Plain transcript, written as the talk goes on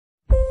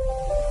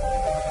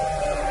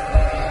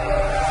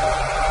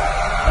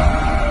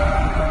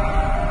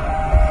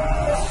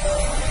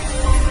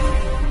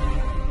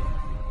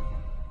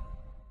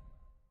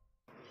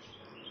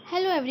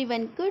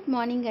Everyone, good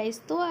morning guys.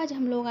 तो आज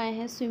हम लोग आए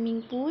हैं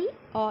स्विमिंग पूल।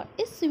 और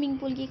इस स्विमिंग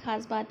पूल की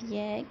ख़ास बात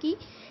यह है कि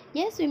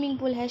यह स्विमिंग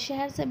पूल है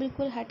शहर से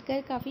बिल्कुल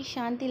हटकर काफ़ी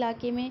शांत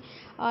इलाके में।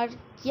 और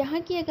यहाँ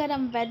की अगर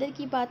हम वेदर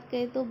की बात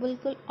करें तो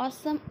बिल्कुल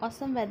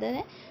ऑसम वेदर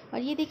है। और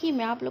ये देखिए,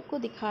 मैं आप लोग को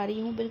दिखा रही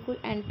हूँ बिल्कुल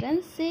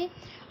एंट्रेंस से।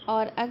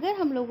 और अगर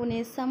हम लोगों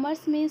ने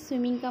समर्स में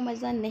स्विमिंग का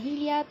मज़ा नहीं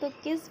लिया तो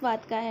किस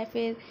बात का है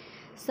फिर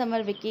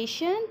समर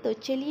वेकेशन। तो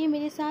चलिए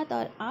मेरे साथ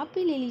और आप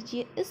भी ले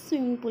लीजिए इस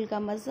स्विमिंग पूल का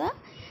मज़ा।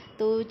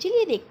 तो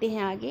चलिए देखते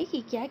हैं आगे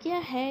कि क्या क्या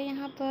है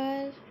यहाँ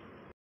पर।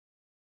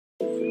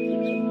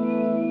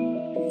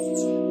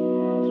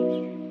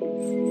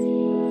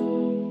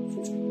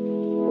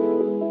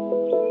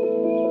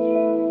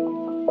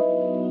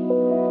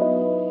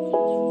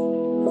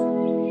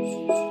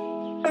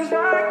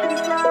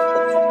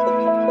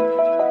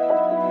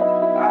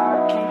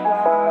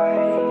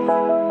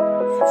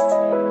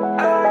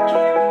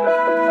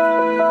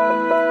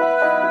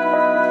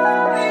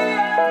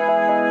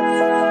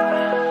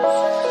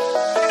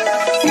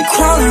 I'm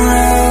crawling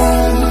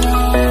around,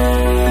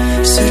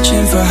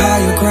 searching for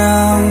higher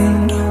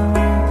ground.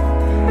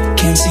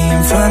 Can't see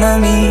in front of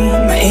me,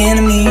 my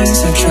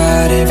enemies. I've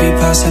tried every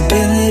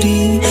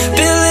possibility,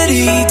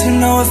 ability to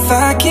know if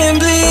I can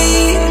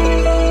bleed.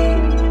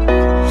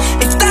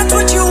 If that's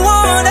what you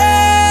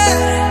wanted,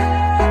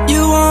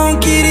 you won't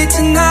get it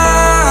tonight.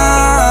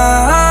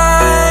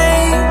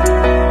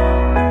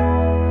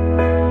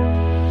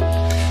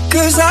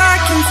 'Cause I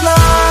can fly.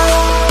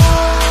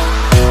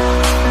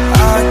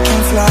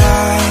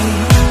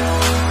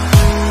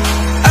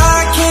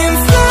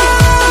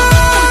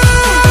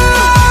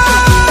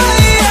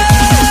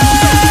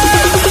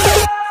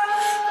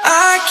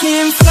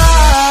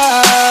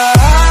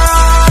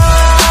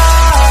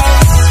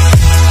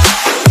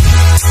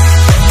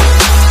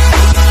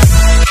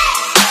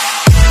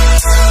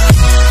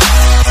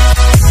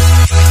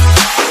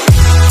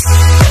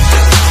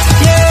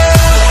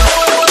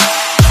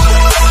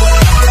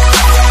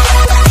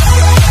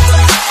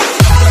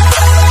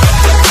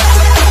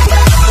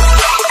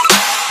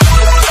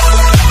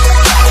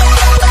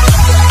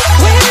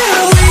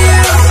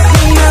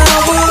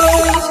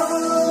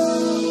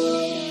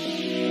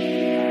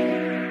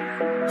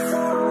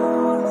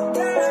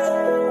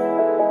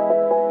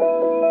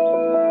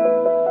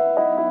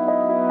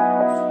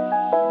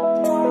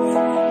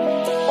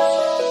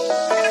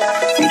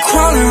 I'm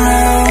crawling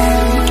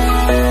around,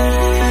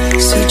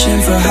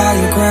 searching for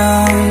higher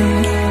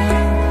ground.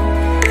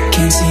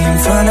 Can't see in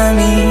front of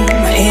me,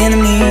 my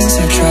enemies.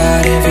 I've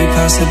tried every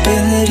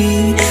possibility,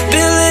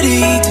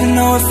 ability to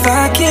know if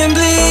I can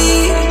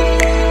bleed.